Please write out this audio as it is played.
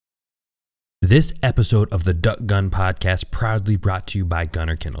This episode of the Duck Gun Podcast proudly brought to you by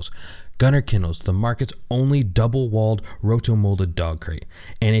Gunner Kennels. Gunner Kennels, the market's only double-walled, roto-molded dog crate,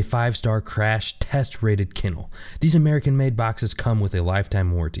 and a 5-star crash test-rated kennel. These American-made boxes come with a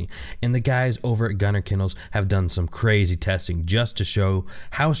lifetime warranty, and the guys over at Gunner Kennels have done some crazy testing just to show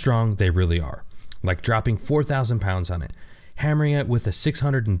how strong they really are, like dropping 4,000 pounds on it, hammering it with a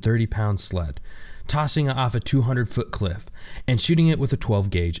 630-pound sled, tossing it off a 200-foot cliff, and shooting it with a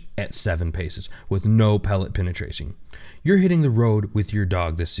 12-gauge at 7 paces with no pellet penetration. You're hitting the road with your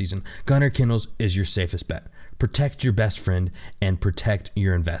dog this season. Gunner Kennels is your safest bet. Protect your best friend and protect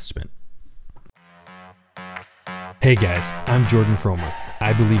your investment. Hey guys, I'm Jordan Fromer.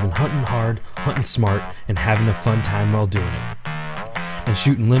 I believe in hunting hard, hunting smart, and having a fun time while doing it. And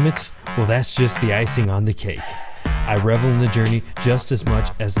shooting limits, well, that's just the icing on the cake. I revel in the journey just as much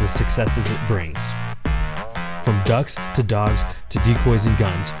as the successes it brings. From ducks to dogs to decoys and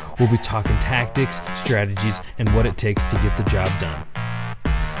guns, we'll be talking tactics, strategies, and what it takes to get the job done.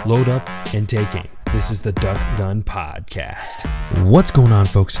 Load up and take aim. This is the Duck Gun Podcast. What's going on,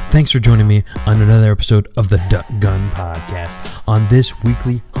 folks? Thanks for joining me on another episode of the Duck Gun Podcast. On this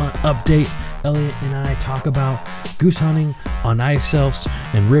weekly hunt update, Elliot and I talk about goose hunting on ice shelves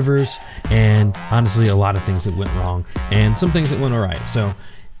and rivers, and honestly, a lot of things that went wrong and some things that went all right. So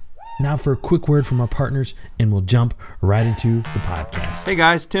now for a quick word from our partners, and we'll jump right into the podcast. Hey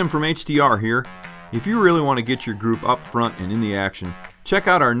guys, Tim from HTR here. If you really want to get your group up front and in the action, check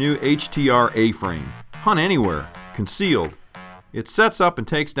out our new HTR A-frame. Hunt anywhere, concealed. It sets up and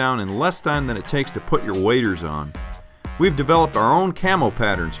takes down in less time than it takes to put your waders on. We've developed our own camo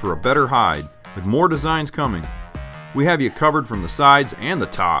patterns for a better hide, with more designs coming. We have you covered from the sides and the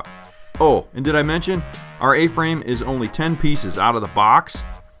top. Oh, and did I mention, our A-frame is only 10 pieces out of the box?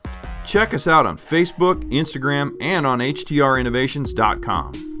 Check us out on Facebook, Instagram, and on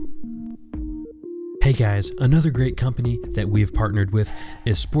htrinnovations.com. Hey guys, another great company that we have partnered with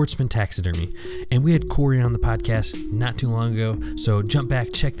is Sportsman Taxidermy, and we had Corey on the podcast not too long ago, so jump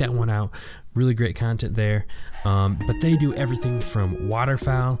back, check that one out. Really great content there, but they do everything from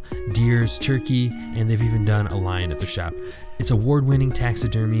waterfowl, deers, turkey, and they've even done a lion at their shop. It's award-winning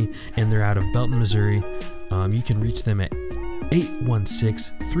taxidermy, and they're out of Belton, Missouri. You can reach them at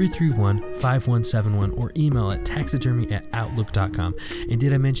 816-331-5171 or email at taxidermy@outlook.com. And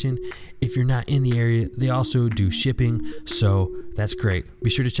did I mention, if you're not in the area, they also do shipping, so that's great. Be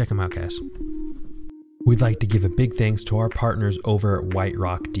sure to check them out, guys. We'd like to give a big thanks to our partners over at White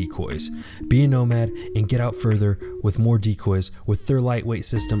Rock Decoys. Be a nomad and get out further with more decoys with their lightweight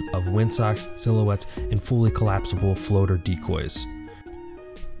system of windsocks, silhouettes, and fully collapsible floater decoys.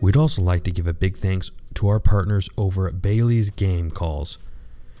 We'd also like to give a big thanks to our partners over at Bailey's Game Calls.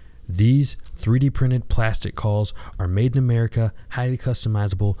 These 3D printed plastic calls are made in America, highly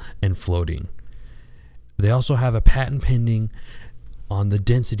customizable, and floating. They also have a patent pending on the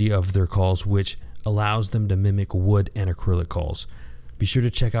density of their calls, which allows them to mimic wood and acrylic calls. Be sure to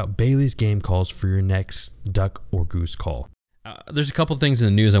check out Bailey's Game Calls for your next duck or goose call. There's a couple things in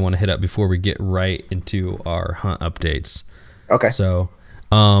the news I want to hit up before we get right into our hunt updates. Okay. So,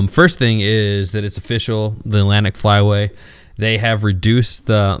 first thing is that it's official, the Atlantic Flyway. They have reduced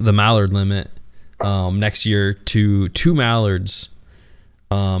the mallard limit next year to 2 mallards,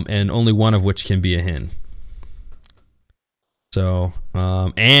 and only one of which can be a hen. So,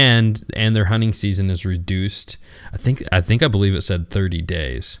 and their hunting season is reduced. I believe it said 30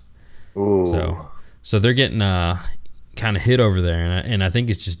 days. Ooh. So they're getting kind of hit over there, and I think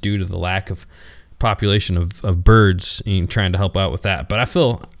it's just due to the lack of population of birds and trying to help out with that. But I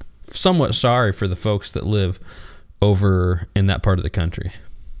feel somewhat sorry for the folks that live over in that part of the country.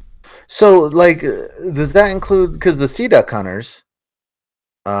 So, like, does that include, because the sea duck hunters,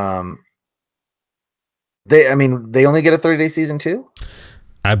 they only get a 30-day season too?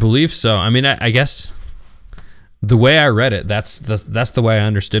 I believe so. I mean, I guess the way I read it, that's the way I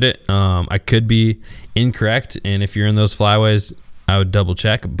understood it. I could be incorrect, and if you're in those flyways, I would double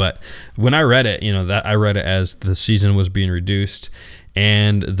check. But when I read it, that I read it as the season was being reduced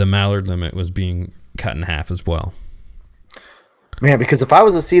and the mallard limit was being cut in half as well. Man, because if I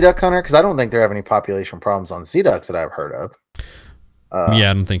was a sea duck hunter, because I don't think there have any population problems on sea ducks that I've heard of. Yeah,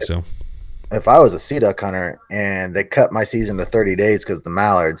 I don't think so. If I was a sea duck hunter and they cut my season to 30 days because of the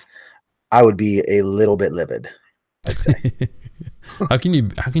mallards, I would be a little bit livid, I'd say. How can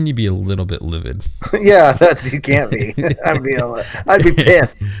you be a little bit livid? Yeah, you can't be. I'd be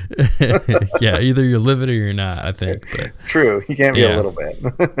pissed. Yeah, either you're livid or you're not, I think. But true, you can't be a little bit.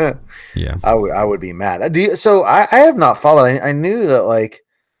 Yeah, I would be mad. So I have not followed. I knew that, like,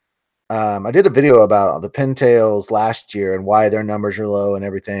 I did a video about the pintails last year and why their numbers are low and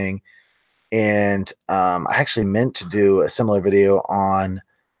everything. And I actually meant to do a similar video on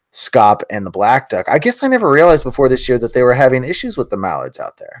scop and the black duck. I guess I never realized before this year that they were having issues with the mallards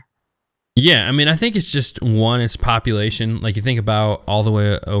out there. Yeah, I mean, I think it's just it's population. Like you think about all the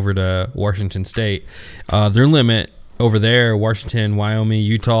way over to Washington State, their limit over there, Washington, Wyoming,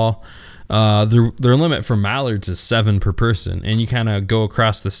 Utah, their limit for mallards is 7 per person. And you kind of go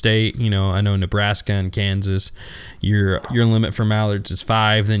across the state. You know, I know Nebraska and Kansas, your limit for mallards is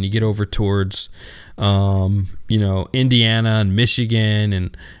 5. Then you get over towards, Indiana and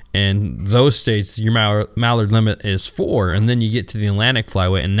Michigan and those states, your mallard limit is 4, and then you get to the Atlantic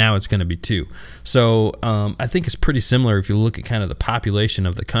flyway, and now it's going to be 2. So I think it's pretty similar if you look at kind of the population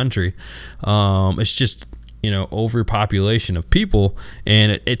of the country. It's just overpopulation of people,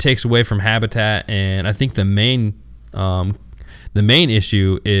 and it takes away from habitat. And I think the main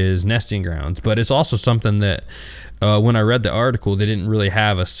issue is nesting grounds, but it's also something that when I read the article, they didn't really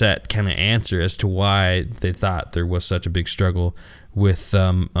have a set kind of answer as to why they thought there was such a big struggle with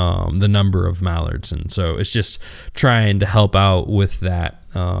the number of mallards. And so it's just trying to help out with that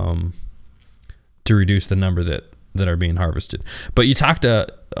to reduce the number that are being harvested. But you talk to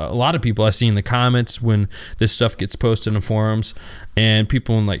a lot of people I see in the comments when this stuff gets posted in forums, and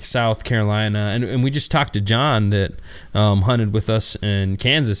people in like South Carolina, and we just talked to John that hunted with us in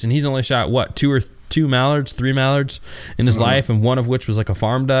Kansas, and he's only shot three mallards in his life, and one of which was like a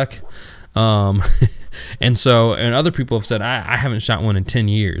farm duck. And other people have said, I haven't shot one in 10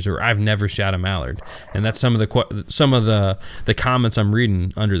 years, or I've never shot a mallard. And that's some of the comments I'm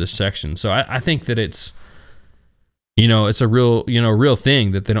reading under this section. So I think that it's a real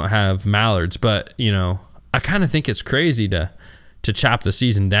thing that they don't have mallards. But, I kind of think it's crazy to chop the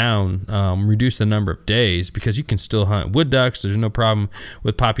season down, reduce the number of days, because you can still hunt wood ducks. There's no problem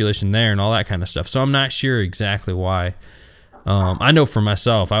with population there and all that kind of stuff. So I'm not sure exactly why. I know for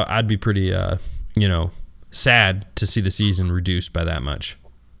myself, I'd be pretty, sad to see the season reduced by that much.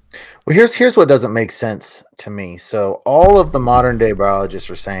 Well, here's what doesn't make sense to me. So all of the modern day biologists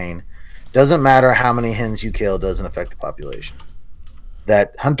are saying, doesn't matter how many hens you kill, doesn't affect the population.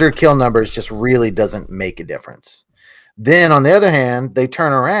 That hunter kill numbers just really doesn't make a difference. Then on the other hand, they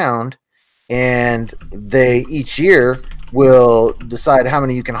turn around and they each year will decide how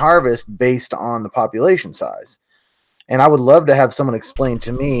many you can harvest based on the population size. And I would love to have someone explain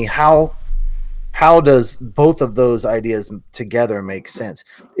to me how does both of those ideas together make sense?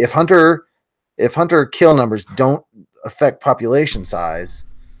 If hunter kill numbers don't affect population size,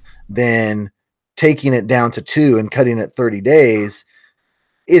 then taking it down to 2 and cutting it 30 days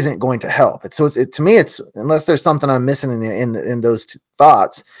isn't going to help. To me, it's unless there's something I'm missing in those two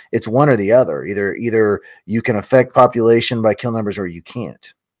thoughts, it's one or the other. Either you can affect population by kill numbers, or you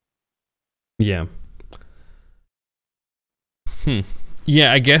can't. Yeah.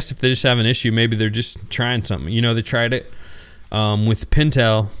 Yeah, I guess if they just have an issue, maybe they're just trying something. They tried it with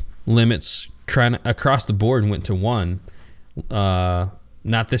pintail limits across the board and went to 1.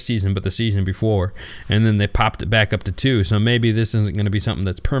 Not this season, but the season before. And then they popped it back up to 2. So maybe this isn't going to be something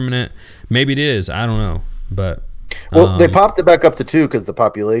that's permanent. Maybe it is. I don't know. But they popped it back up to 2 because the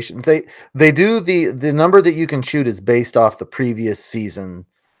population. They do the number that you can shoot is based off the previous season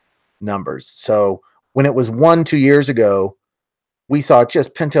numbers. So when it was 1 2 years ago, we saw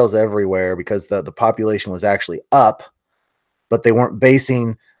just pintails everywhere because the population was actually up, but they weren't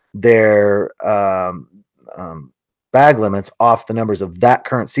basing their bag limits off the numbers of that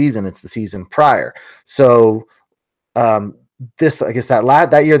current season. It's the season prior. So that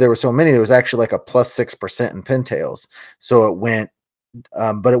year there were so many, there was actually like a plus 6% in pintails. So it went,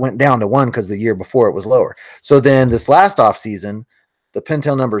 but it went down to 1 because the year before it was lower. So then this last off season, the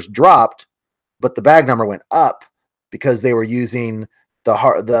pintail numbers dropped, but the bag number went up, because they were using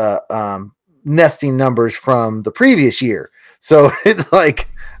the nesting numbers from the previous year. So it's like,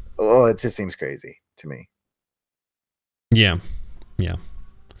 it just seems crazy to me. Yeah.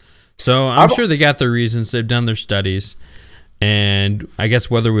 So I'm sure they got their reasons. They've done their studies, and I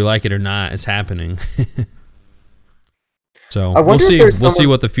guess whether we like it or not, it's happening. So we'll see. We'll see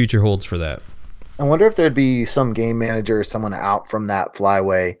what the future holds for that. I wonder if there'd be some game manager or someone out from that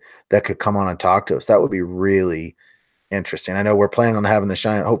flyway that could come on and talk to us. That would be really interesting. I know we're planning on having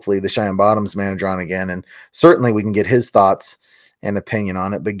hopefully the Cheyenne Bottoms manager on again, and certainly we can get his thoughts and opinion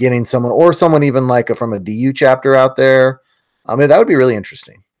on it. But getting someone even like from a DU chapter out there, I mean, that would be really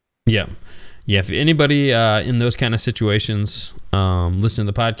interesting. Yeah. If anybody in those kind of situations listen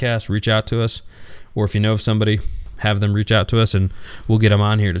to the podcast, reach out to us, or if you know of somebody, have them reach out to us, and we'll get them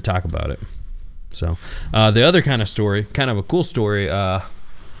on here to talk about it. So the other kind of story, kind of a cool story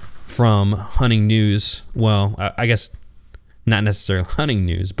from hunting news. Well, I guess not necessarily hunting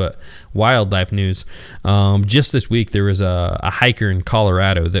news, but wildlife news. Just this week, there was a hiker in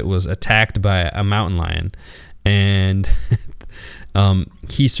Colorado that was attacked by a mountain lion, and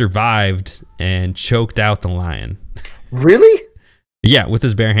he survived and choked out the lion. Really? Yeah, with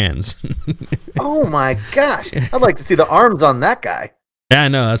his bare hands. Oh my gosh! I'd like to see the arms on that guy. Yeah, I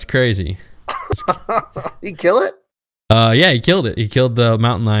know, that's crazy. He kill it? Yeah, he killed it. He killed the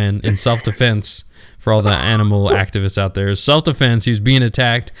mountain lion in self-defense. For all the animal activists out there, self-defense. He was being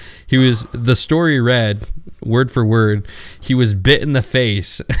attacked. The story read, word for word, he was bit in the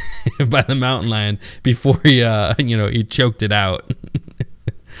face by the mountain lion before he choked it out.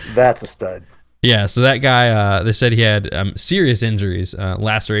 That's a stud. Yeah, so that guy, they said he had serious injuries,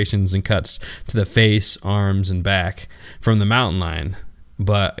 lacerations and cuts to the face, arms, and back from the mountain lion.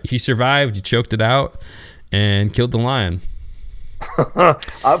 But he survived, he choked it out, and killed the lion.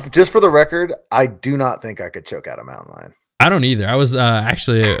 Just for the record, I do not think I could choke out a mountain lion. I don't either. I was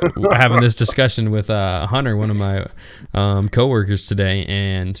actually having this discussion with Hunter, one of my coworkers today,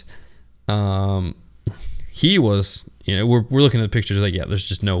 and he was, we're looking at the pictures like, yeah, there's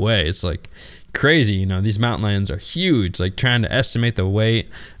just no way. It's like crazy, these mountain lions are huge. Like trying to estimate the weight,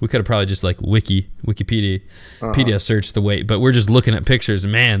 we could have probably just like Wikipedia searched the weight, but we're just looking at pictures.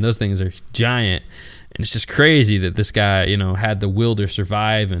 Man, those things are giant. And it's just crazy that this guy, had the will to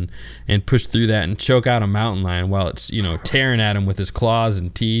survive and push through that and choke out a mountain lion while it's, tearing at him with his claws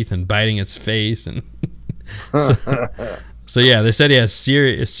and teeth and biting its face. And so yeah, they said he has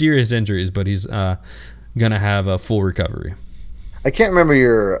serious injuries, but he's going to have a full recovery. I can't remember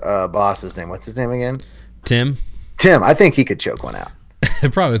your boss's name. What's his name again? Tim, I think he could choke one out.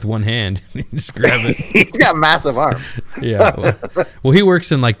 Probably with one hand. Just grab it. He's got massive arms. Yeah. Well, he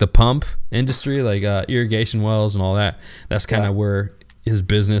works in like the pump industry, like irrigation wells and all that. That's kind of where his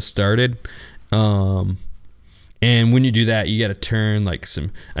business started. And when you do that, you got to turn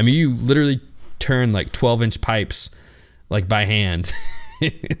you literally turn like 12-inch pipes like by hand.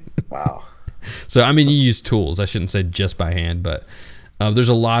 Wow. So, you use tools. I shouldn't say just by hand, but there's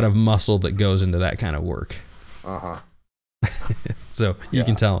a lot of muscle that goes into that kind of work. Uh-huh. So you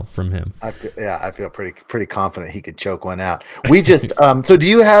can tell from him. I feel pretty confident he could choke one out. We just so do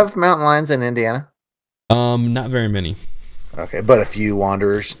you have mountain lions in Indiana? Not very many. Okay, but a few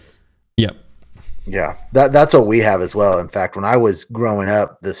wanderers. Yep. Yeah, that's what we have as well. In fact, when I was growing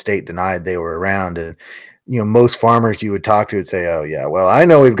up, the state denied they were around, and most farmers you would talk to would say, "Oh yeah, well I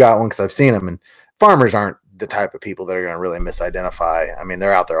know we've got one because I've seen them." And farmers aren't the type of people that are going to really misidentify.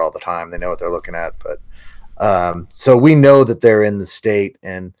 They're out there all the time. They know what they're looking at, but. So we know that they're in the state,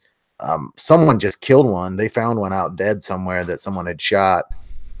 and someone just killed one. They found one out dead somewhere that someone had shot.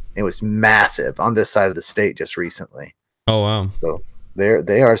 It was massive on this side of the state just recently. Oh wow! So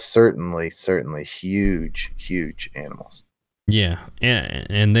they are certainly huge animals. Yeah,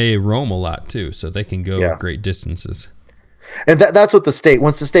 and they roam a lot too, so they can go great distances. And that's what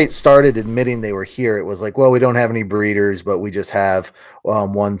once the state started admitting they were here, it was like, well, we don't have any breeders, but we just have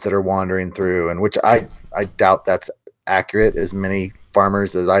ones that are wandering through, and which I doubt that's accurate, as many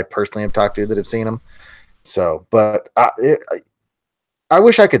farmers as I personally have talked to that have seen them. So, but I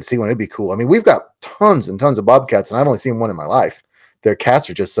wish I could see one. It'd be cool. We've got tons and tons of bobcats, and I've only seen one in my life. Their cats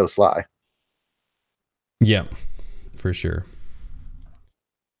are just so sly. Yeah, for sure.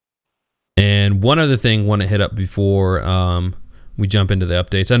 And one other thing I want to hit up before we jump into the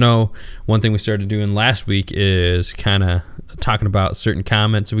updates. I know one thing we started doing last week is kind of talking about certain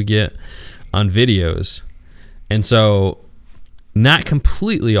comments we get on videos. And so not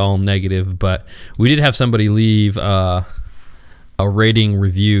completely all negative, but we did have somebody leave a rating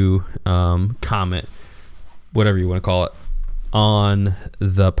review comment, whatever you want to call it, on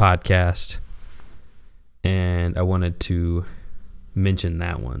the podcast. And I wanted to mention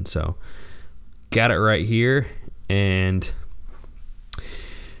that one. So got it right here. And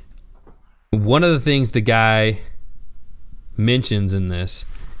one of the things the guy mentions in this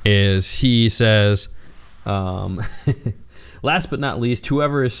is he says, last but not least,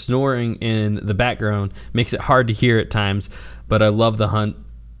 whoever is snoring in the background makes it hard to hear at times, but I love the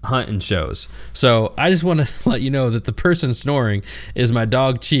hunting shows. So I just want to let you know that the person snoring is my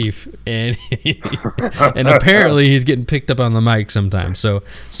dog Chief, and and apparently he's getting picked up on the mic sometimes. So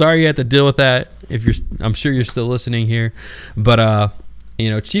sorry you have to deal with that. I'm sure you're still listening here, but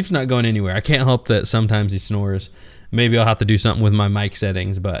Chief's not going anywhere. I can't help that sometimes he snores. Maybe I'll have to do something with my mic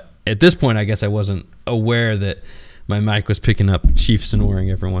settings, but at this point I guess I wasn't aware that my mic was picking up Chief snoring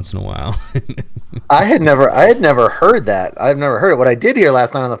every once in a while. I had never heard that. I've never heard it. What I did hear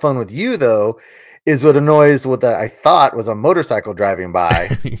last night on the phone with you, though, is what a noise that I thought was a motorcycle driving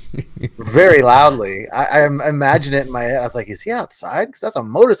by very loudly. I imagine it in my head. I was like, is he outside? Because that's a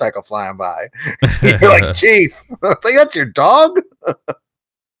motorcycle flying by. You're like, Chief. I was like, that's your dog?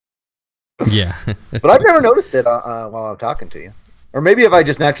 Yeah. But I've never noticed it while I'm talking to you. Or maybe if I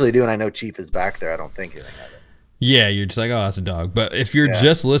just naturally do and I know Chief is back there, I don't think anything of it. Yeah, you're just like, oh, that's a dog. But if you're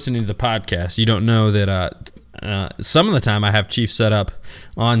just listening to the podcast, you don't know that some of the time I have Chief set up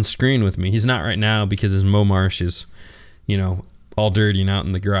on screen with me. He's not right now because his mow marsh is, all dirty and out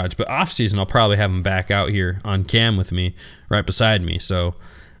in the garage. But off season, I'll probably have him back out here on cam with me, right beside me. So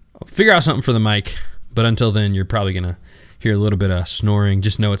I'll figure out something for the mic. But until then, you're probably going to hear a little bit of snoring.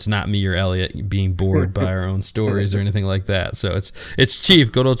 Just know it's not me or Elliot being bored by our own stories or anything like that. So it's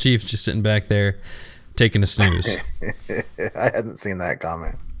Chief, good old Chief, just sitting back there taking a snooze. I hadn't seen that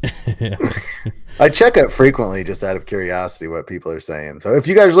comment. I check it frequently just out of curiosity what people are saying. So if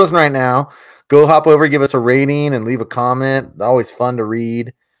you guys listen right now, go hop over, give us a rating, and leave a comment. Always fun to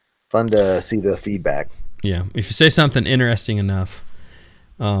read, fun to see the feedback. Yeah, if you say something interesting enough,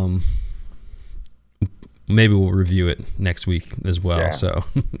 maybe we'll review it next week as well. Yeah. So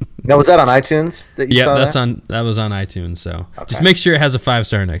now, was that on iTunes that you saw? That was on iTunes. So just make sure it has a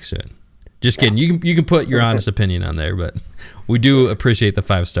 5-star next to it. Just kidding. You can put your honest opinion on there, but we do appreciate the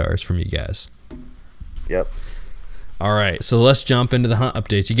 5 stars from you guys. Yep. All right, so let's jump into the hunt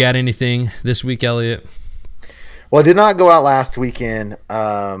updates. You got anything this week, Elliot? Well, I did not go out last weekend.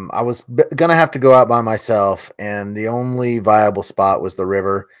 I was gonna have to go out by myself, and the only viable spot was the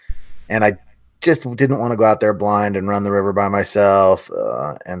river, and I just didn't want to go out there blind and run the river by myself,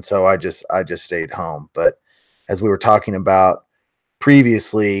 and so I just stayed home. But as we were talking about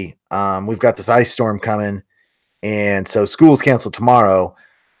previously, we've got this ice storm coming, and so school's canceled tomorrow,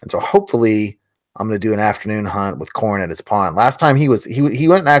 and so hopefully I'm going to do an afternoon hunt with Corn at his pond. Last time he went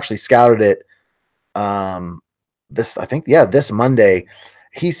and actually scouted it. This Monday,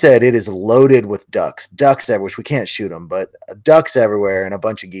 he said it is loaded with ducks everywhere, which we can't shoot them, but ducks everywhere and a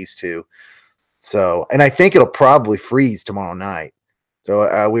bunch of geese too. So, and I think it'll probably freeze tomorrow night.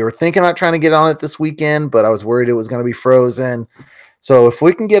 So we were thinking about trying to get on it this weekend, but I was worried it was going to be frozen. So if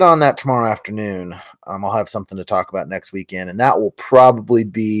we can get on that tomorrow afternoon, I'll have something to talk about next weekend, and that will probably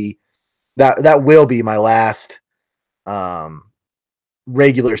be that will be my last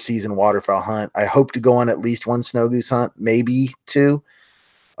regular season waterfowl hunt. I hope to go on at least one snow goose hunt, maybe 2.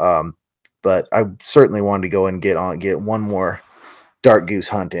 But I certainly wanted to go and get one more dark goose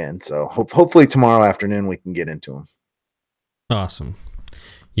hunt in. So hopefully tomorrow afternoon we can get into them. Awesome.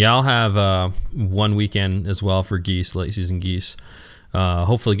 Yeah, I'll have one weekend as well for geese, late season geese.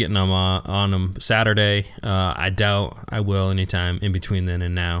 Hopefully getting them on them Saturday. I doubt I will anytime in between then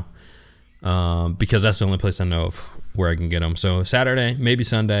and now, because that's the only place I know of where I can get them. So Saturday, maybe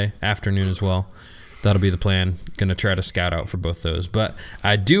Sunday afternoon as well. That'll be the plan. Going to try to scout out for both those. But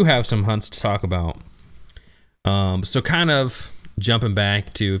I do have some hunts to talk about. So kind of jumping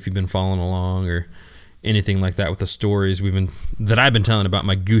back to, if you've been following along or anything like that with the stories that I've been telling about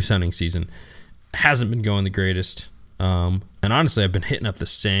my goose hunting season, hasn't been going the greatest. And honestly, I've been hitting up the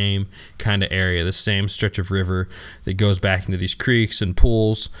same kind of area, the same stretch of river that goes back into these creeks and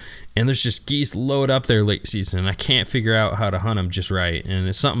pools. And there's just geese load up there late season, and I can't figure out how to hunt them just right. And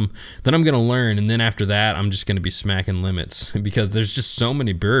it's something that I'm going to learn, and then after that, I'm just going to be smacking limits because there's just so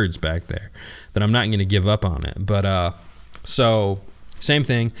many birds back there that I'm not going to give up on it. But so same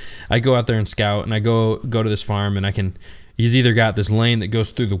thing. I go out there and scout, and I go to this farm, and he's either got this lane that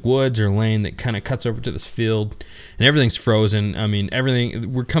goes through the woods or a lane that kind of cuts over to this field, and everything's frozen. I mean,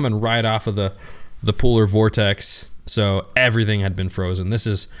 we're coming right off of the polar vortex, so everything had been frozen. This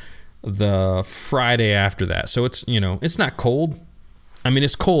is the Friday after that, so it's it's not cold. I mean,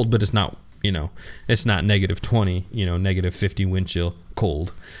 it's cold, but it's not it's not negative 20, negative 50 wind chill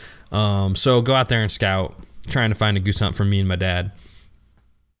cold. So go out there and scout, trying to find a goose hunt for me and my dad.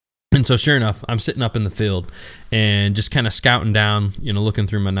 And so sure enough, I'm sitting up in the field and just kind of scouting down, looking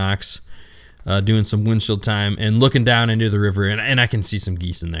through my knocks, doing some windshield time and looking down into the river, and I can see some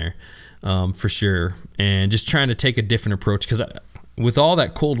geese in there for sure. And just trying to take a different approach because with all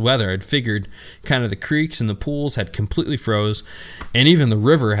that cold weather, I'd figured kind of the creeks and the pools had completely froze, and even the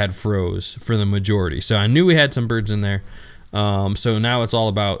river had froze for the majority. So I knew we had some birds in there. So now it's all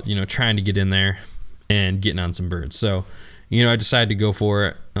about, trying to get in there and getting on some birds. So I decided to go for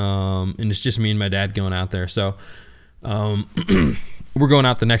it, and it's just me and my dad going out there. So we're going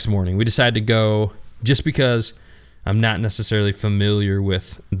out the next morning. We decided to go just because I'm not necessarily familiar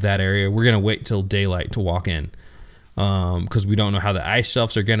with that area. We're going to wait till daylight to walk in because we don't know how the ice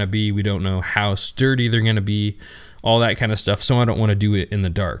shelves are going to be. We don't know how sturdy they're going to be, all that kind of stuff. So I don't want to do it in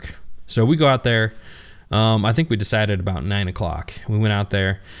the dark. So we go out there. I think we decided about 9 o'clock. We went out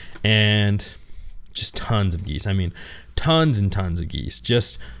there, and just tons of geese. I mean, tons and tons of geese.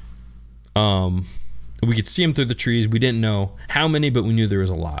 Just we could see them through the trees. We didn't know how many, but we knew there was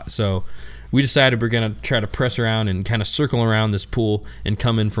a lot. So we decided we're going to try to press around and kind of circle around this pool and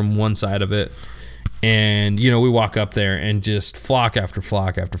come in from one side of it. And, you know, we walk up there and just flock after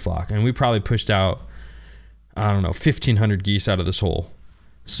flock after flock. And we probably pushed out, I don't know, 1,500 geese out of this hole.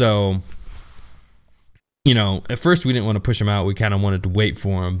 So, you know, at first we didn't want to push them out. We kind of wanted to wait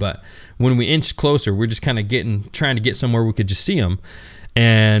for them. But when we inched closer, we're just kind of trying to get somewhere we could just see them.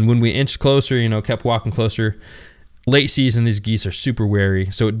 And when we inched closer, you know, kept walking closer, late season, these geese are super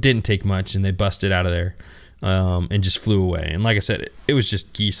wary. So it didn't take much, and they busted out of there and just flew away. And like I said, it was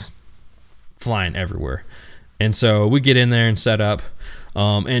just geese flying everywhere. And so we get in there and set up.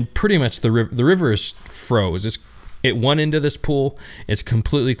 And pretty much the river is froze. At one end of this pool, it's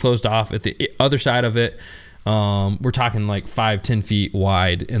completely closed off. At the other side of it, we're talking like 5-10 feet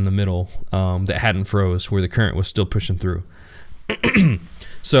wide in the middle that hadn't froze, where the current was still pushing through.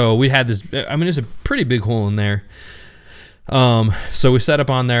 So we had this, I mean, there's a pretty big hole in there. So we set up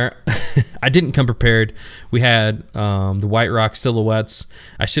on there. I didn't come prepared. We had the white rock silhouettes.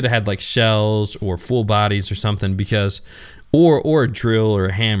 I should have had like shells or full bodies or something, because or a drill or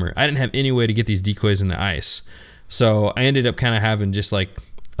a hammer. I didn't have any way to get these decoys in the ice. So I ended up kind of having just like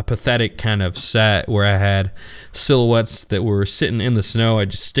a pathetic kind of set where I had silhouettes that were sitting in the snow.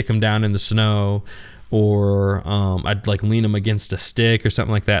 I'd just stick them down in the snow, or I'd like lean them against a stick or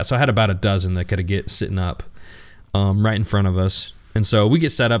something like that. So I had about a dozen that could get sitting up right in front of us. And so we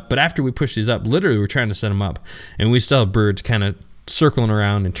get set up, but after we push these up, literally we're trying to set them up, and we still have birds kind of circling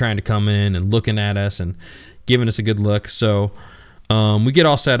around and trying to come in and looking at us and giving us a good look. So we get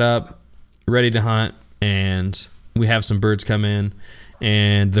all set up, ready to hunt, and we have some birds come in,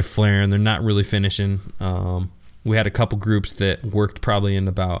 and they're flaring. They're not really finishing. We had a couple groups that worked probably in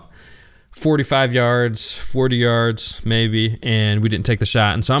about 45 yards, 40 yards maybe, and we didn't take the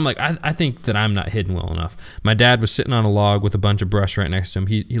shot. And so I'm like, I think that I'm not hidden well enough. My dad was sitting on a log with a bunch of brush right next to him.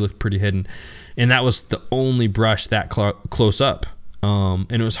 He looked pretty hidden, and that was the only brush that close up.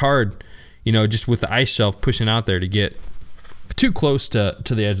 And it was hard, you know, just with the ice shelf pushing out there to get too close to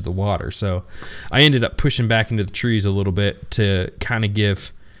the edge of the water. So I ended up pushing back into the trees a little bit to kind of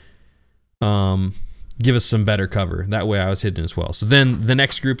give us some better cover. That way I was hidden as well. So then the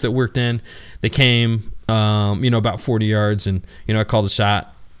next group that worked in, they came, you know, about 40 yards, and, you know, I called a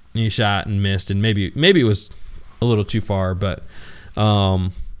shot, and he shot and missed, and maybe it was a little too far, but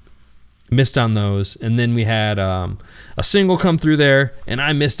missed on those. And then we had a single come through there, and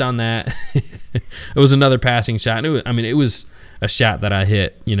I missed on that. It was another passing shot. And it was a shot that I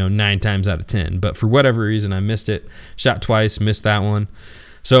hit, you know, 9 times out of 10, but for whatever reason I missed it. Shot twice, missed that one.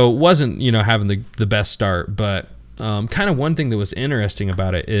 So it wasn't, you know, having the best start, but kind of one thing that was interesting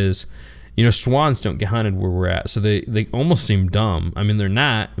about it is, you know, swans don't get hunted where we're at, so they almost seem dumb. I mean, they're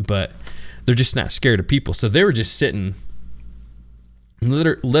not, but they're just not scared of people. So they were just sitting,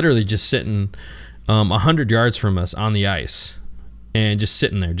 literally just sitting 100 yards from us on the ice, and just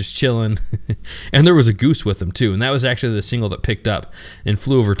sitting there, just chilling. And there was a goose with them too, and that was actually the single that picked up and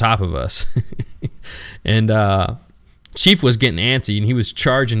flew over top of us. And Chief was getting antsy, and he was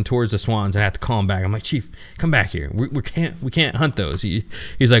charging towards the swans, and I had to call him back. I'm like, Chief, come back here. We can't hunt those.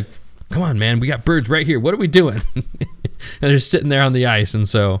 He's like, come on, man. We got birds right here. What are we doing? And they're sitting there on the ice. And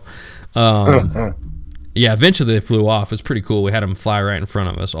so, yeah, eventually they flew off. It's pretty cool. We had them fly right in front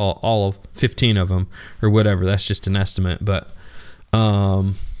of us, all of 15 of them or whatever. That's just an estimate. But,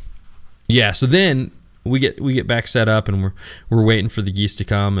 yeah, so then we get back set up, and we're waiting for the geese to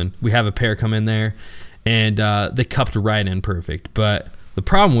come, and we have a pair come in there. And they cupped right in perfect. But the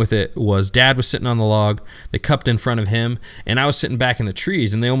problem with it was Dad was sitting on the log. They cupped in front of him, and I was sitting back in the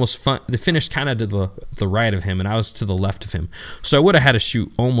trees, and they finished kind of to the right of him, and I was to the left of him. So I would have had to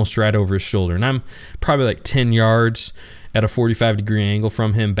shoot almost right over his shoulder. And I'm probably like 10 yards at a 45-degree angle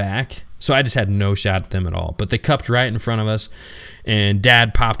from him back. So I just had no shot at them at all. But they cupped right in front of us, and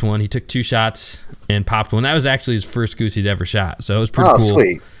Dad popped one. He took 2 shots and popped one. That was actually his first goose he'd ever shot. So it was pretty cool. Oh,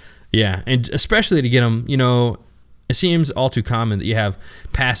 sweet. Yeah, and especially to get them, you know, it seems all too common that you have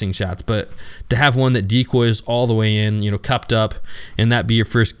passing shots, but to have one that decoys all the way in, you know, cupped up, and that be your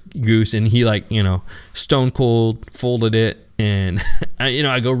first goose, and he, like, you know, stone cold folded it, and, you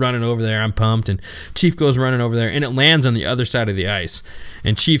know, I go running over there, I'm pumped, and Chief goes running over there, and it lands on the other side of the ice,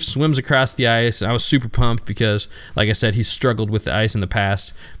 and Chief swims across the ice, and I was super pumped because, like I said, he's struggled with the ice in the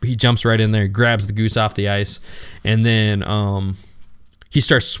past, but he jumps right in there, grabs the goose off the ice, and then, he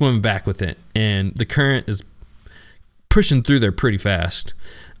starts swimming back with it, and the current is pushing through there pretty fast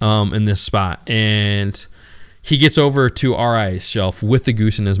in this spot. And he gets over to our ice shelf with the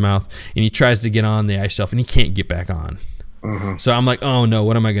goose in his mouth, and he tries to get on the ice shelf, and he can't get back on. Mm-hmm. So I'm like, oh no,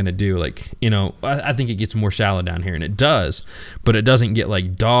 what am I going to do? Like, I think it gets more shallow down here, and it does, but it doesn't get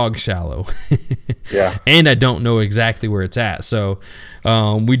like dog shallow. Yeah. And I don't know exactly where it's at. So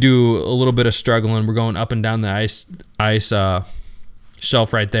we do a little bit of struggling. We're going up and down the ice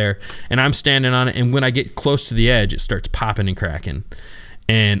shelf right there, and I'm standing on it, and when I get close to the edge, it starts popping and cracking,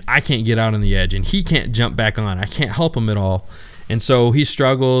 and I can't get out on the edge, and he can't jump back on. I can't help him at all. And so he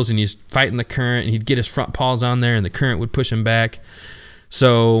struggles, and he's fighting the current, and he'd get his front paws on there, and the current would push him back.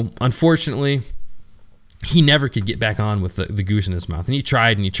 So unfortunately, he never could get back on with the goose in his mouth. And he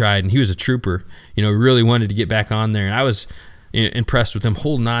tried, and he was a trooper. Really wanted to get back on there, and I was impressed with him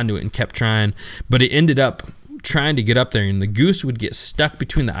holding on to it and kept trying. But it ended up trying to get up there, and the goose would get stuck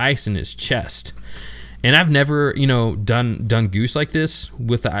between the ice and his chest. And I've never, done goose like this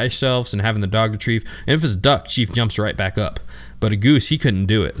with the ice shelves and having the dog retrieve. And if it's a duck, Chief jumps right back up. But a goose, he couldn't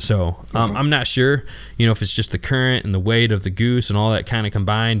do it. So I'm not sure, if it's just the current and the weight of the goose and all that kind of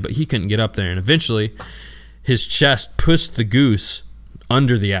combined, but he couldn't get up there. And eventually, his chest pushed the goose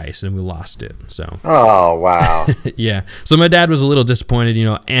under the ice, and we lost it. So. Oh, wow. Yeah. So my dad was a little disappointed,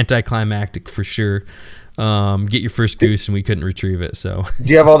 anticlimactic for sure. Get your first goose, and we couldn't retrieve it. So. Do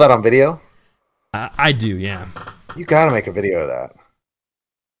you have all that on video? I do, yeah. You got to make a video of that.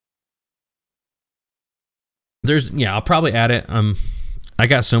 I'll probably add it. I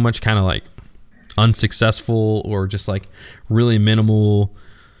got so much kind of like unsuccessful or just like really minimal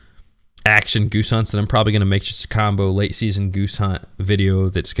action goose hunts that I'm probably going to make just a combo late season goose hunt video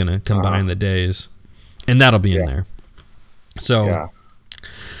that's going to combine the days, and that'll be in there. So,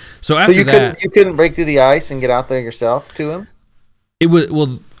 so after you that, you couldn't break through the ice and get out there yourself to him. It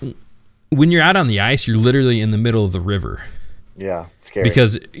was when you're out on the ice, you're literally in the middle of the river. Yeah, it's scary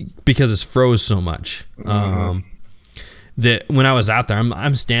because it's froze so much. That when I was out there,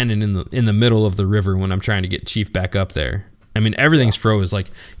 I'm standing in the middle of the river when I'm trying to get Chief back up there. I mean, everything's froze.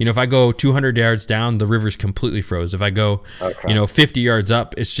 Like, if I go 200 yards down, the river's completely froze. If I go, 50 yards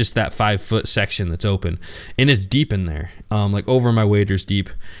up, it's just that 5-foot section that's open, and it's deep in there, like over my waders deep.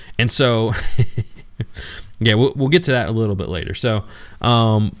 And so, yeah, we'll get to that a little bit later. So,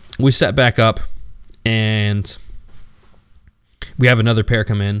 we set back up, and we have another pair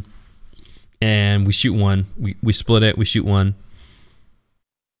come in, and we shoot one. We split it. We shoot one.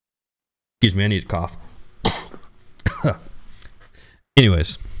 Excuse me, I need to cough.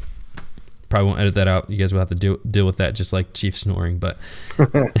 Anyways, probably won't edit that out. You guys will have to deal with that, just like Chief snoring. But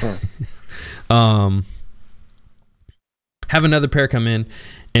have another pair come in,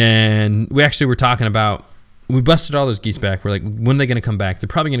 and we actually were talking about, we busted all those geese back. We're like, when are they going to come back? They're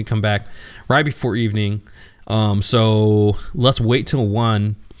probably going to come back right before evening. So let's wait till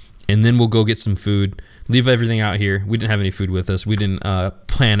 1, and then we'll go get some food. Leave everything out here. We didn't have any food with us. We didn't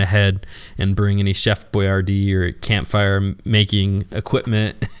plan ahead and bring any Chef Boyardee or campfire making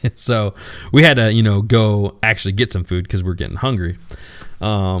equipment. So we had to, go actually get some food because we're getting hungry.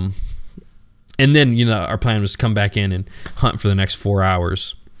 And then, our plan was to come back in and hunt for the next 4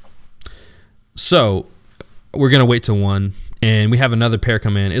 hours. So we're going to wait till 1, and we have another pair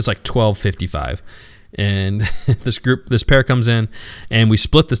come in. It's like 12:55. And this pair comes in, and we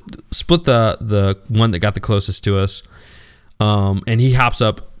split the one that got the closest to us. And he hops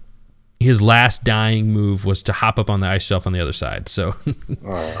up. His last dying move was to hop up on the ice shelf on the other side. So,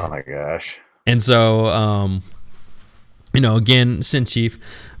 oh my gosh. And so, again, send Chief,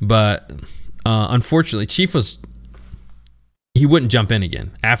 but unfortunately, Chief he wouldn't jump in again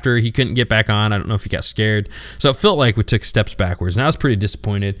after he couldn't get back on. I don't know if he got scared. So it felt like we took steps backwards, and I was pretty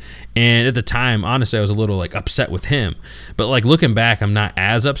disappointed. And at the time, honestly, I was a little like upset with him. But like looking back, I'm not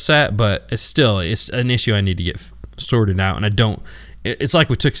as upset, but it's an issue I need to get sorted out. And I don't. It's like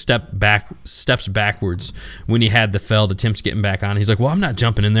we took steps backwards when he had the failed attempts getting back on. He's like, well, I'm not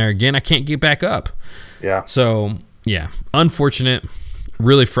jumping in there again. I can't get back up. Yeah. So yeah, unfortunate.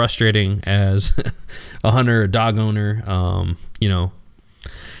 Really frustrating as a hunter, a dog owner,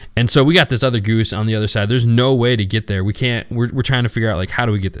 and so we got this other goose on the other side. There's no way to get there. We can't. We're trying to figure out like how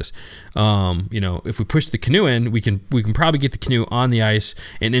do we get this. If we push the canoe in, we can probably get the canoe on the ice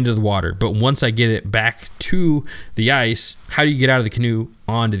and into the water. But once I get it back to the ice, how do you get out of the canoe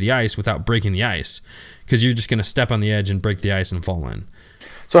onto the ice without breaking the ice? Because you're just gonna step on the edge and break the ice and fall in.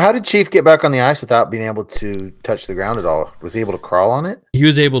 So how did Chief get back on the ice without being able to touch the ground at all? Was he able to crawl on it? He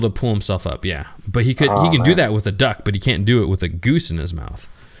was able to pull himself up, yeah. But he can do that with a duck, but he can't do it with a goose in his mouth.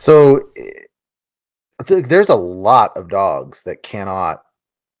 So there's a lot of dogs that cannot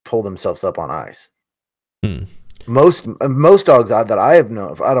pull themselves up on ice. Most dogs that I have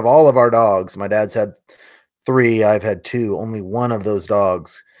known, out of all of our dogs, my dad's had 3, I've had 2. Only one of those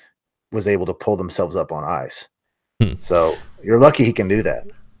dogs was able to pull themselves up on ice. So you're lucky he can do that.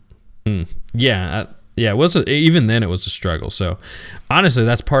 Yeah. Yeah, even then it was a struggle. So honestly,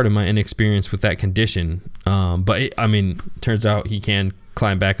 that's part of my inexperience with that condition. But turns out he can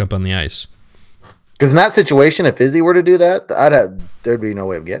climb back up on the ice. Because in that situation, if Izzy were to do that, there'd be no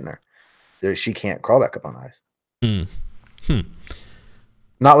way of getting her. She can't crawl back up on ice.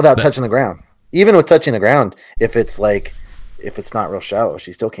 Not without touching the ground. Even with touching the ground, if it's not real shallow,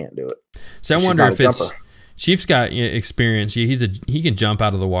 she still can't do it. So I wonder if Chief's got experience. He can jump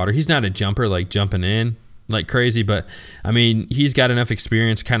out of the water. He's not a jumper like jumping in like crazy, but he's got enough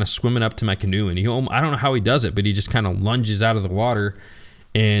experience kind of swimming up to my canoe, and I don't know how he does it, but he just kind of lunges out of the water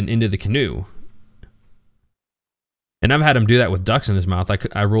and into the canoe. And I've had him do that with ducks in his mouth.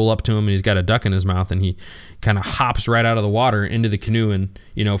 I roll up to him and he's got a duck in his mouth, and he kind of hops right out of the water into the canoe, and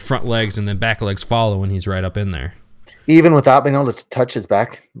front legs and then back legs follow when he's right up in there. Even without being able to touch his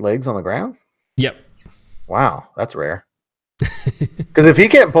back legs on the ground? Yep. Wow, that's rare. Because if he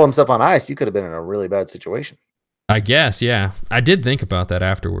can't pull himself on ice, you could have been in a really bad situation. I guess, yeah. I did think about that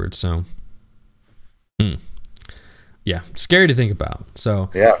afterwards, so. Yeah, scary to think about. So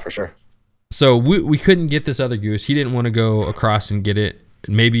yeah, for sure. So we couldn't get this other goose. He didn't want to go across and get it.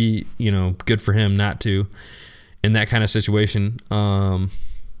 Maybe, good for him not to in that kind of situation.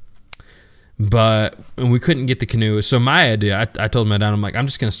 But we couldn't get the canoe. So my idea, I told my dad, I'm like, I'm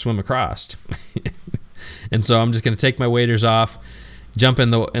just going to swim across. And so I'm just going to take my waders off, jump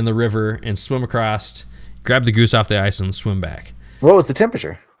in the river and swim across, grab the goose off the ice and swim back. What was the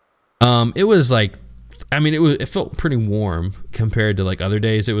temperature? It was like, it felt pretty warm compared to like other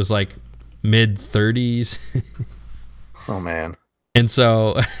days. It was like mid 30s. Oh man. And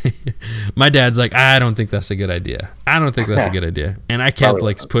so my dad's like, I don't think that's a good idea. And I kept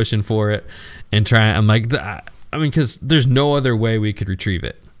like pushing for it and trying. I'm like, because there's no other way we could retrieve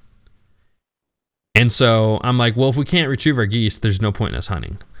it. And so I'm like, well, if we can't retrieve our geese, there's no point in us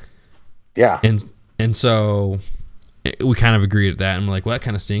hunting. Yeah. And so we kind of agreed at that. And I'm like, well, that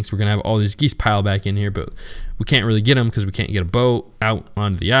kind of stinks. We're going to have all these geese pile back in here, but we can't really get them because we can't get a boat out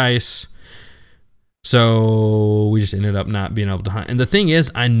onto the ice. So we just ended up not being able to hunt. And the thing is,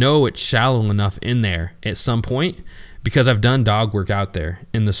 I know it's shallow enough in there at some point because I've done dog work out there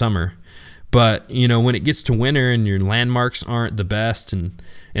in the summer. But, when it gets to winter and your landmarks aren't the best and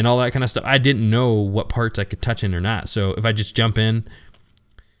all that kind of stuff, I didn't know what parts I could touch in or not. So if I just jump in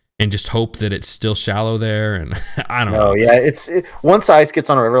and just hope that it's still shallow there, and I don't know. Yeah, once ice gets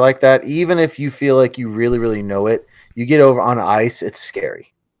on a river like that, even if you feel like you really, really know it, you get over on ice, it's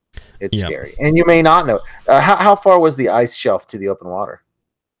scary. It's scary. And you may not know. How far was the ice shelf to the open water?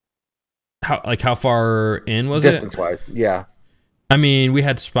 How far in was Distance-wise, yeah. We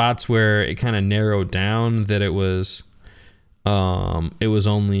had spots where it kind of narrowed down that it was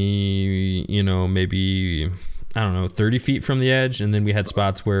only, maybe, 30 feet from the edge. And then we had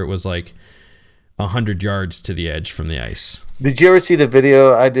spots where it was like 100 yards to the edge from the ice. Did you ever see the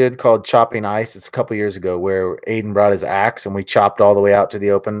video I did called Chopping Ice? It's a couple years ago where Aiden brought his axe and we chopped all the way out to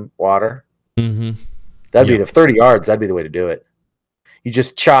the open water. Mm-hmm. That'd be the 30 yards. That'd be the way to do it. You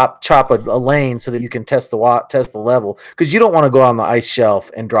just chop a lane so that you can test the level, because you don't want to go on the ice shelf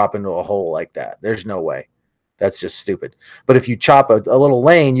and drop into a hole like that. There's no way. That's just stupid. But if you chop a little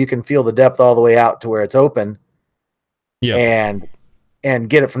lane, you can feel the depth all the way out to where it's open. Yeah. And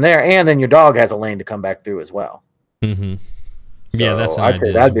get it from there, and then your dog has a lane to come back through as well. Mm-hmm. So yeah, that's an I'd idea.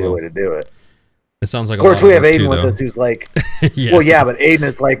 Say that'd be the way to do it. It sounds like. Of course, we have Aiden with us, who's like, yeah. Well, yeah, but Aiden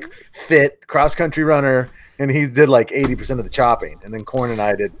is like fit cross country runner, and he did like 80% of the chopping, and then Corn and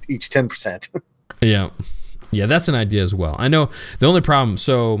I did each 10%. Yeah, that's an idea as well. I know the only problem.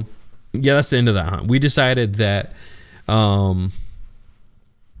 So, yeah, that's the end of that hunt. We decided that, couldn't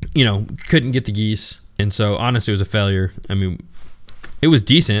get the geese, and so honestly, it was a failure. It was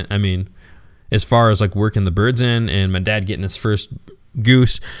decent. As far as like working the birds in and my dad getting his first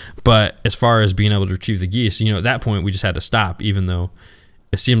goose, but as far as being able to retrieve the geese, at that point we just had to stop, even though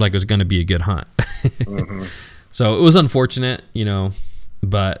it seemed like it was going to be a good hunt. Mm-hmm. So it was unfortunate,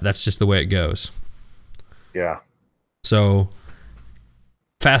 but that's just the way it goes. Yeah. So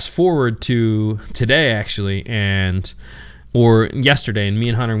fast forward to today, actually, or yesterday, and me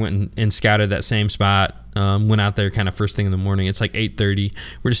and Hunter went and scouted that same spot. Went out there kind of first thing in the morning. It's like 8:30.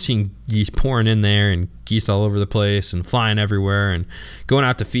 We're just seeing geese pouring in there, and geese all over the place and flying everywhere, and going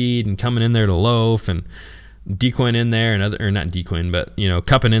out to feed and coming in there to loaf and decoying in there, and not decoying, but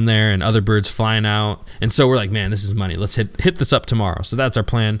cupping in there, and other birds flying out. And so we're like, man, this is money. Let's hit this up tomorrow. So that's our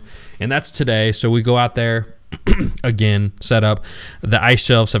plan, and that's today. So we go out there again set up. The ice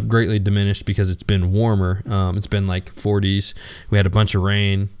shelves have greatly diminished because it's been warmer. It's been like 40s. We had a bunch of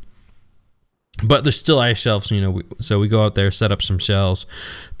rain. But there's still ice shelves, so we go out there, set up some shells,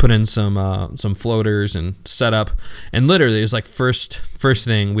 put in some floaters, and set up. And literally, it's like first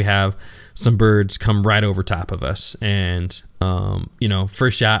thing, we have some birds come right over top of us. And,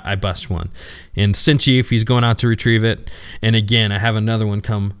 first shot, I bust one. And Chief, he's going out to retrieve it. And again, I have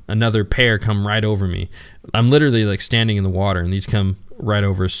another pair come right over me. I'm literally like standing in the water, and these come right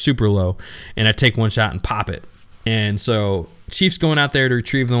over super low. And I take one shot and pop it. And so Chief's going out there to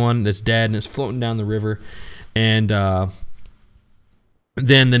retrieve the one that's dead, and it's floating down the river. And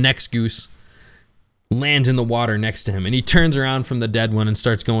then the next goose lands in the water next to him, and he turns around from the dead one and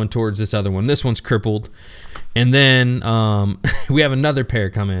starts going towards this other one. This one's crippled. And then we have another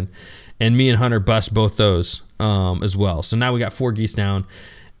pair come in, and me and Hunter bust both those as well. So now we got 4 geese down.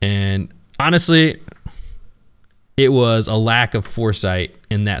 And honestly, it was a lack of foresight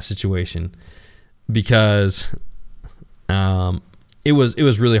in that situation, because it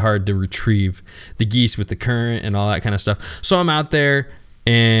was really hard to retrieve the geese with the current and all that kind of stuff. So I'm out there,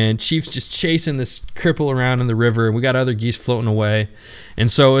 and Chief's just chasing this cripple around in the river, and we got other geese floating away. And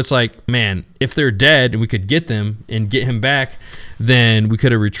so it's like, man, if they're dead and we could get them and get him back, then we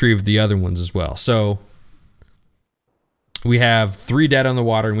could have retrieved the other ones as well. So we have 3 dead on the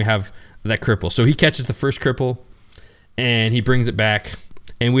water, and we have that cripple. So he catches the first cripple, and he brings it back.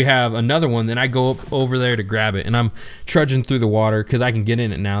 And we have another one, then I go up over there to grab it, and I'm trudging through the water because I can get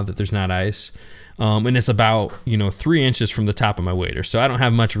in it now that there's not ice. And it's about 3 inches from the top of my wader, so I don't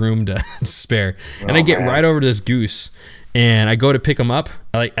have much room to spare. And I get right over to this goose, and I go to pick him up.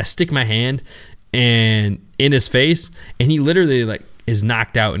 I stick my hand and in his face, and he literally is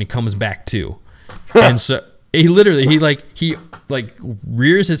knocked out, and he comes back too. And so he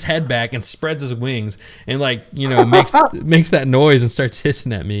rears his head back and spreads his wings and makes that noise and starts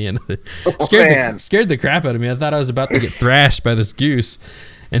hissing at me, and scared the crap out of me. I thought I was about to get thrashed by this goose.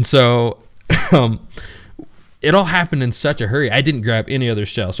 And so it all happened in such a hurry. I didn't grab any other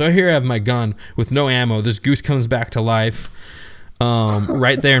shell. So here I have my gun with no ammo. This goose comes back to life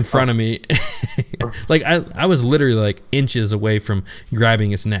right there in front of me. I was literally inches away from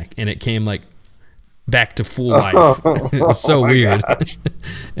grabbing its neck, and it came back to full life. It was so weird.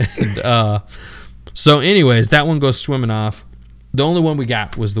 And so anyways, that one goes swimming off. The only one we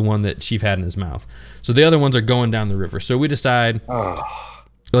got was the one that Chief had in his mouth. So the other ones are going down the river. So we decide,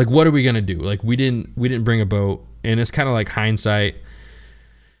 what are we gonna do? We didn't bring a boat, and it's kind of like hindsight.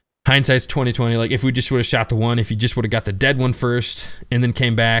 Hindsight's 2020. If we just would have shot the one, if he just would have got the dead one first and then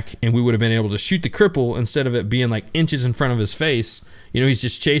came back, and we would have been able to shoot the cripple instead of it being inches in front of his face. He's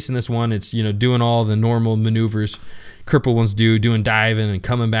just chasing this one. It's, doing all the normal maneuvers cripple ones do, doing diving and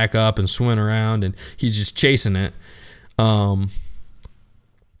coming back up and swimming around, and he's just chasing it.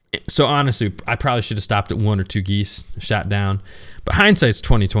 So honestly, I probably should have stopped at 1 or 2 geese shot down, but hindsight's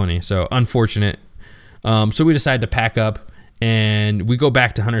 2020. So unfortunate. So we decided to pack up, and we go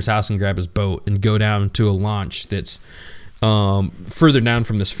back to Hunter's house and grab his boat and go down to a launch that's further down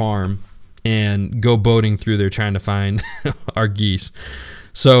from this farm, and go boating through there trying to find our geese.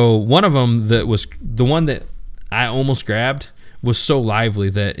 So one of them, that was the one that I almost grabbed, was so lively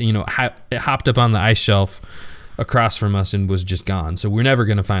that it hopped up on the ice shelf across from us and was just gone. So we're never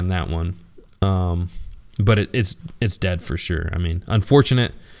gonna find that one. But it's dead for sure.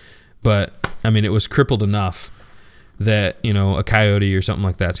 Unfortunate, but it was crippled enough that a coyote or something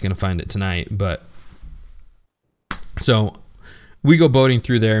like that's gonna find it tonight. But so we go boating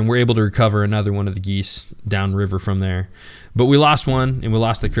through there, and we're able to recover another one of the geese downriver from there. But we lost one, and we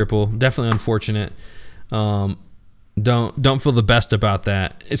lost the cripple. Definitely unfortunate. Don't feel the best about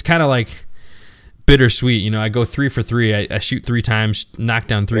that. It's kind of bittersweet. I go 3 for 3. I shoot 3 times, knock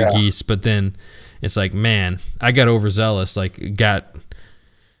down 3 geese, but then it's man, I got overzealous. Got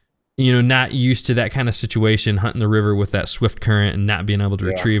not used to that kind of situation, hunting the river with that swift current and not being able to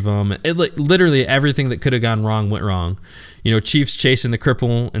retrieve them. It literally everything that could have gone wrong went wrong. Chief's chasing the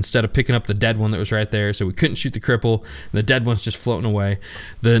cripple instead of picking up the dead one that was right there, so we couldn't shoot the cripple, and the dead one's just floating away.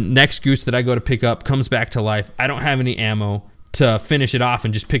 The next goose that I go to pick up comes back to life. I don't have any ammo to finish it off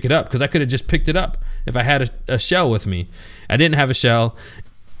and just pick it up, because I could have just picked it up if I had a shell with me. I didn't have a shell.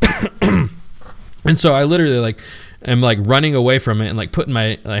 And so I literally am running away from it and putting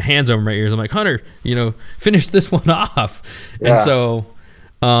my hands over my ears. I'm like, Hunter, finish this one off. Yeah. And so,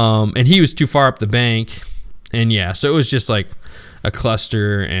 and he was too far up the bank, and so it was just a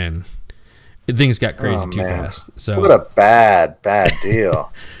cluster, and things got crazy too fast. So what a bad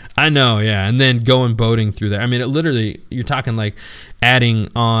deal. I know, yeah. And then going boating through there. I mean, it literally, you're talking like adding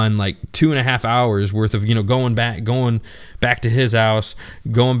on like 2.5 hours worth of, going back to his house,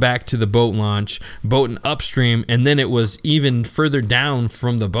 going back to the boat launch, boating upstream. And then it was even further down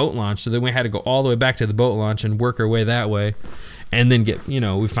from the boat launch. So then we had to go all the way back to the boat launch and work our way that way. And then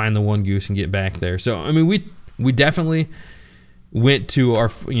we find the one goose and get back there. So, I mean, we definitely went to our,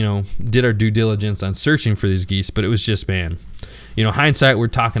 did our due diligence on searching for these geese, but it was just, man, hindsight, we're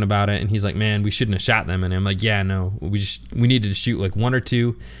talking about it, and he's like, man, we shouldn't have shot them. And I'm like, yeah, no, we needed to shoot like one or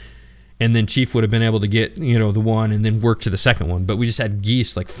two, and then Chief would have been able to get, the one and then work to the second one. But we just had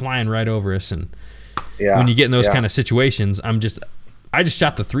geese like flying right over us. And when you get in those kind of situations, I just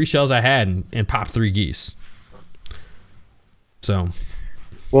shot the 3 shells I had and popped 3 geese. So.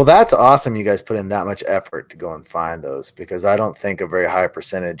 Well, that's awesome. You guys put in that much effort to go and find those, because I don't think a very high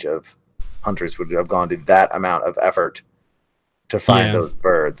percentage of hunters would have gone to that amount of effort to find those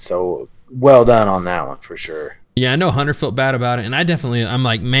birds. So well done on that one for sure. Yeah, I know Hunter felt bad about it, and I'm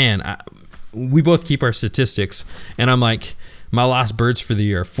like, man, we both keep our statistics, and I'm like, my lost birds for the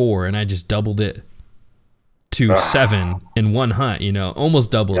year are 4, and I just doubled it to 7 in one hunt,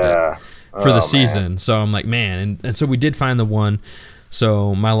 almost doubled it for the season. Man. So I'm like, man, and so we did find the one.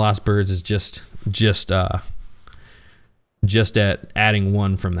 So my lost birds is just at adding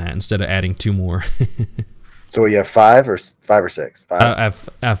 1 from that instead of adding 2 more. So you have 5 or 6? 5?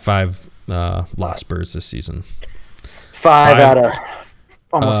 I have 5 lost birds this season. 5 out of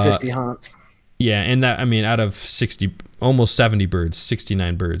almost 50 hunts. Yeah, and that, I mean, out of 60, almost 70 birds,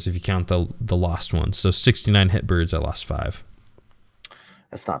 69 birds if you count the lost ones. So 69 hit birds, I lost 5.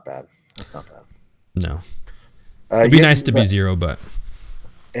 That's not bad. No. It'd be nice to be 0, but.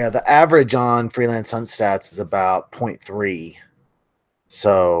 Yeah, the average on Freelance Hunt Stats is about 0.3.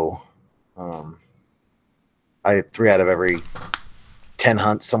 So, I 3 out of every 10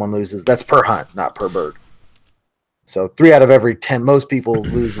 hunts someone loses. That's per hunt, not per bird. So 3 out of every 10. Most people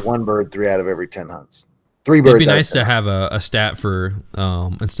lose 1 bird 3 out of every 10 hunts. 3 birds. It'd be nice to have a stat for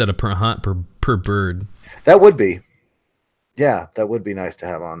instead of per hunt per bird. That would be. Yeah, that would be nice to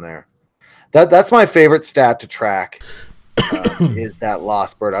have on there. That's my favorite stat to track. Is that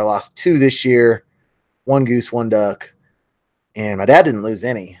lost bird. I lost 2 this year, 1 goose, 1 duck, and my dad didn't lose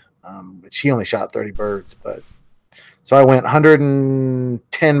any, which he only shot 30 birds. But so I went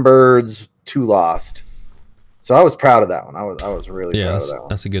 110 birds, 2 lost. So I was proud of that one. I was really proud of that one.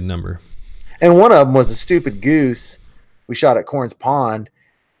 That's a good number. And one of them was a stupid goose we shot at Corns Pond,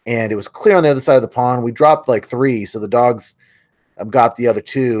 and it was clear on the other side of the pond. We dropped like 3, so the dogs got the other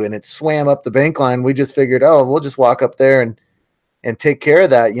 2, and it swam up the bank line. We just figured, we'll just walk up there and take care of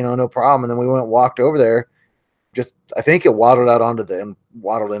that, no problem. And then we walked over there. Just, I think it waddled into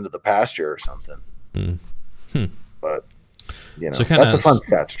the pasture or something. But so that's a fun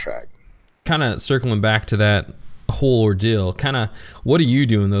stat to track. Kind of circling back to that whole ordeal. Kind of, what do you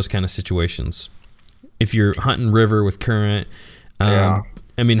do in those kind of situations? If you're hunting river with current, I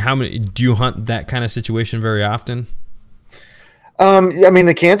mean, how many do you hunt that kind of situation very often? I mean,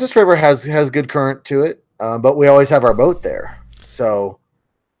 the Kansas River has good current to it, but we always have our boat there. So,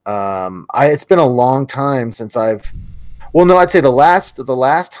 it's been a long time since I'd say the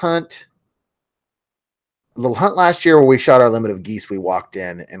last hunt, the hunt last year where we shot our limit of geese, we walked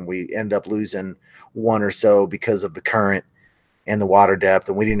in and we ended up losing 1 or so because of the current and the water depth,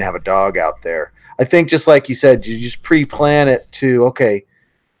 and we didn't have a dog out there. I think just like you said, you just pre-plan it to, okay,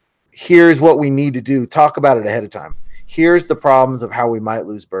 here's what we need to do. Talk about it ahead of time. Here's the problems of how we might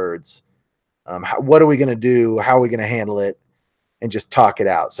lose birds. What are we going to do? How are we going to handle it? And just talk it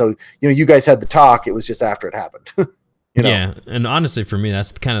out. So, you guys had the talk. It was just after it happened. Yeah. And honestly, for me,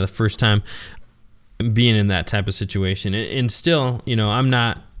 that's kind of the first time being in that type of situation. And still, I'm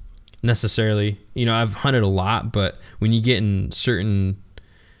not necessarily, I've hunted a lot, but when you get in certain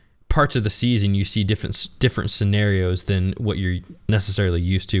parts of the season, you see different scenarios than what you're necessarily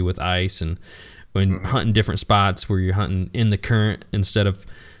used to with ice, and when hunting different spots where you're hunting in the current instead of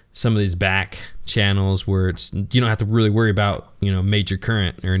some of these back channels where you don't have to really worry about major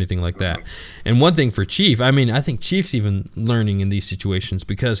current or anything like that. And one thing for Chief, I mean, I think Chief's even learning in these situations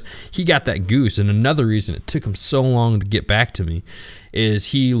because he got that goose, and another reason it took him so long to get back to me is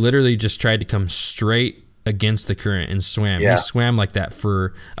he literally just tried to come straight against the current and swam. He swam like that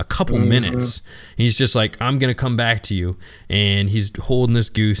for a couple minutes. He's just like, I'm going to come back to you. And he's holding this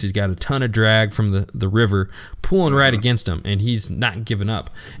goose. He's got a ton of drag from the river pulling right against him, and he's not giving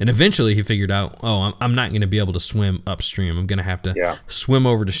up. And eventually he figured out, I'm not going to be able to swim upstream. I'm going to have to swim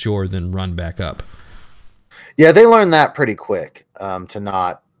over to shore, then run back up. Yeah, they learned that pretty quick, to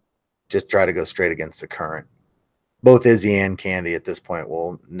not just try to go straight against the current. both Izzy and Candy at this point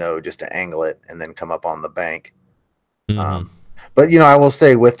will know just to angle it and then come up on the bank. Mm-hmm. But I will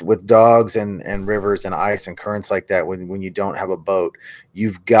say with dogs and rivers and ice and currents like that, when you don't have a boat,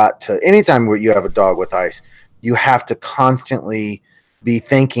 you've got to, anytime where you have a dog with ice, you have to constantly be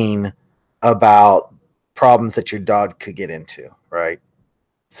thinking about problems that your dog could get into, right?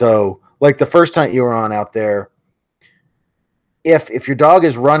 So, like the first time you were on out there, if your dog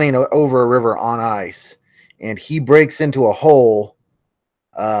is running over a river on ice and he breaks into a hole,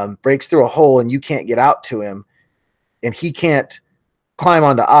 breaks through a hole, and you can't get out to him, and he can't climb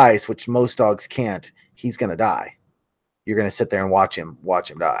onto ice, which most dogs can't, he's going to die. You're going to sit there and watch him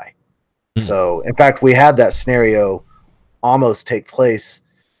die. Mm. So, in fact, we had that scenario almost take place.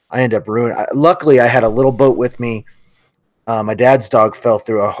 I ended up ruining. Luckily, I had a little boat with me. My dad's dog fell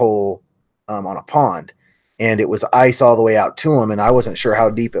through a hole on a pond, and it was ice all the way out to him. And I wasn't sure how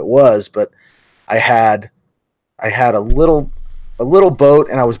deep it was, but I had a little boat,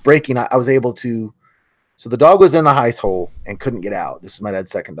 and I was breaking. I was able to. So the dog was in the ice hole and couldn't get out. This is my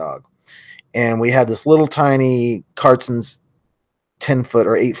dad's second dog, and we had this little tiny Cartson's 10-foot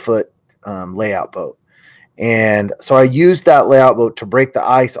or 8-foot layout boat. And so I used that layout boat to break the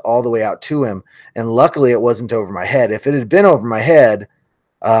ice all the way out to him. And luckily it wasn't over my head. If it had been over my head,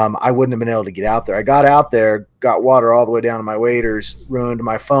 I wouldn't have been able to get out there. I got out there, got water all the way down to my waders, ruined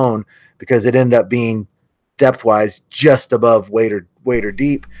my phone because it ended up being depth-wise just above wader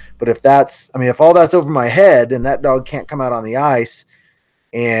deep. But if all that's over my head and that dog can't come out on the ice,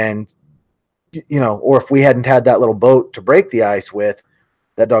 and or if we hadn't had that little boat to break the ice with,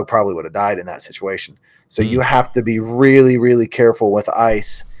 that dog probably would have died in that situation. So you have to be really, really careful with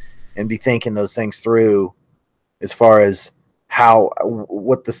ice and be thinking those things through as far as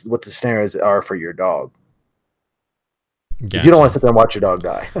what the scenarios are for your dog. Gotcha. You don't want to sit there and watch your dog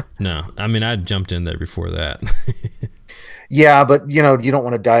die. No, I mean, I jumped in there before that. Yeah, but you don't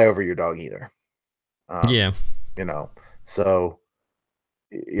want to die over your dog either. Yeah. So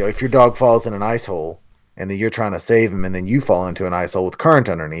if your dog falls in an ice hole and then you're trying to save him and then you fall into an ice hole with current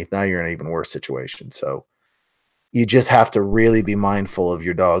underneath, now you're in an even worse situation. So you just have to really be mindful of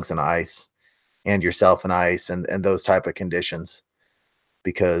your dogs in ice and yourself in ice and those type of conditions,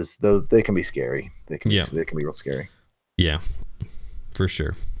 because they can be scary. They can be real scary. Yeah, for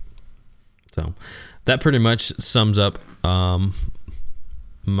sure. So that pretty much sums up my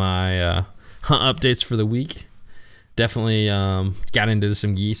hunt updates for the week. Definitely got into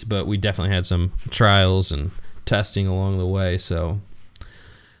some geese, but we definitely had some trials and testing along the way. So,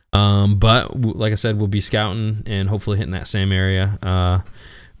 but like I said, we'll be scouting and hopefully hitting that same area.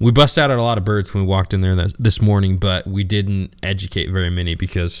 We bust out at a lot of birds when we walked in there this morning, but we didn't educate very many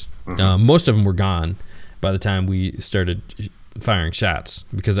because most of them were gone by the time we started firing shots,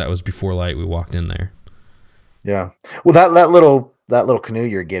 because that was before light. We walked in there. Yeah. Well, that little canoe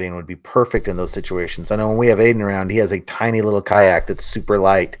you're getting would be perfect in those situations. I know when we have Aiden around, he has a tiny little kayak that's super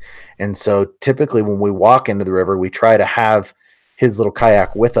light. And so typically when we walk into the river, we try to have his little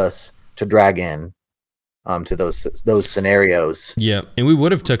kayak with us to drag in to those scenarios. Yeah. And we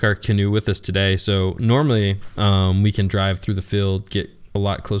would have took our canoe with us today. So normally we can drive through the field, get a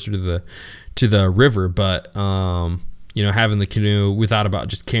lot closer to the river, but having the canoe, we thought about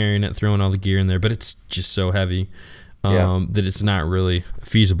just carrying it, throwing all the gear in there, but it's just so heavy that it's not really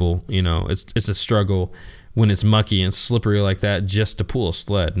feasible. It's a struggle when it's mucky and slippery like that just to pull a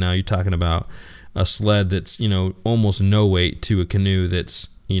sled. Now you're talking about a sled that's almost no weight to a canoe that's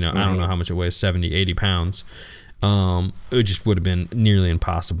I don't know how much it weighs, 70, 80 pounds. It just would have been nearly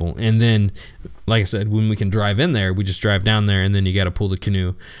impossible. And then, like I said, when we can drive in there, we just drive down there, and then you got to pull the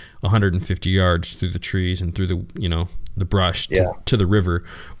canoe 150 yards through the trees and through the brush to the river.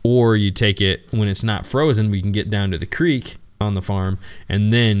 Or you take it when it's not frozen, we can get down to the creek on the farm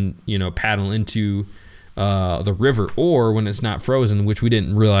and then paddle into the river. Or when it's not frozen, which we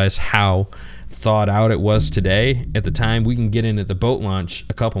didn't realize how thought out it was today at the time, we can get into the boat launch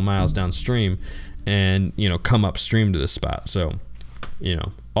a couple miles downstream and come upstream to the spot. So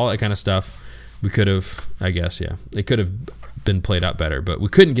all that kind of stuff we could have, I guess, it could have been played out better, but we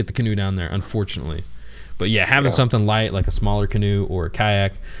couldn't get the canoe down there, unfortunately. But having something light like a smaller canoe or a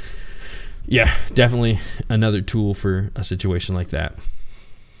kayak, definitely another tool for a situation like that.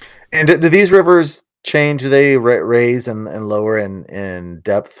 And do these rivers change? Do they raise and lower in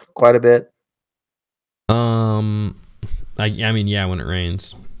depth quite a bit? I mean, when it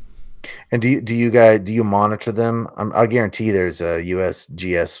rains. And do you monitor them? I guarantee there's a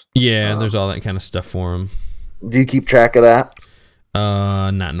USGS. Yeah, there's all that kind of stuff for them. Do you keep track of that?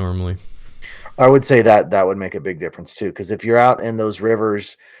 Not normally. I would say that would make a big difference too, because if you're out in those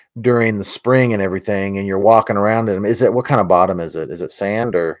rivers during the spring and everything, and you're walking around in them, what kind of bottom is it? Is it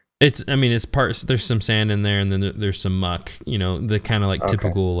sand or? It's parts. There's some sand in there, and then there's some muck. The kind of like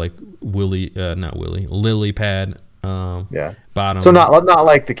typical like lily pad. Yeah. Bottom. So not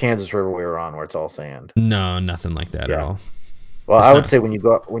like the Kansas River we were on, where it's all sand. No, nothing like that at all. Well, I would say when you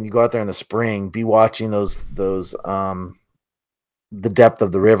go out there in the spring, be watching those the depth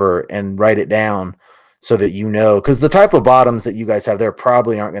of the river and write it down so that because the type of bottoms that you guys have there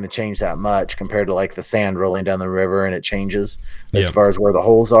probably aren't going to change that much compared to like the sand rolling down the river, and it changes as far as where the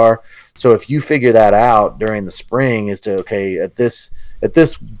holes are. So if you figure that out during the spring as to at this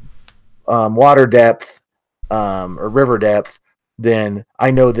water depth or river depth, then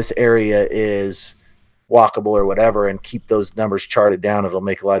I know this area is walkable or whatever, and keep those numbers charted down. It'll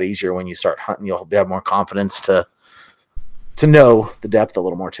make it a lot easier when you start hunting. You'll have more confidence to know the depth a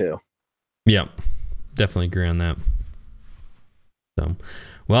little more too. Yeah, definitely agree on that. So,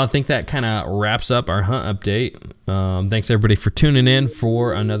 well, I think that kind of wraps up our hunt update. Thanks everybody for tuning in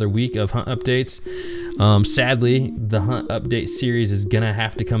for another week of hunt updates. Sadly, the hunt update series is gonna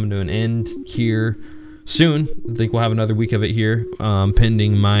have to come to an end here soon. I think we'll have another week of it here,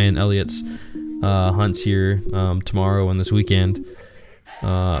 pending my and Elliot's hunts here tomorrow and this weekend.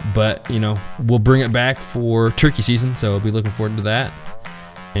 But we'll bring it back for turkey season, so I'll be looking forward to that.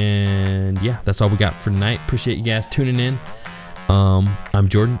 And yeah, that's all we got for tonight. Appreciate you guys tuning in. I'm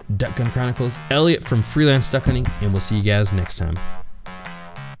Jordan, Duck Gun Chronicles, Elliot from Freelance Duck Hunting, and we'll see you guys next time.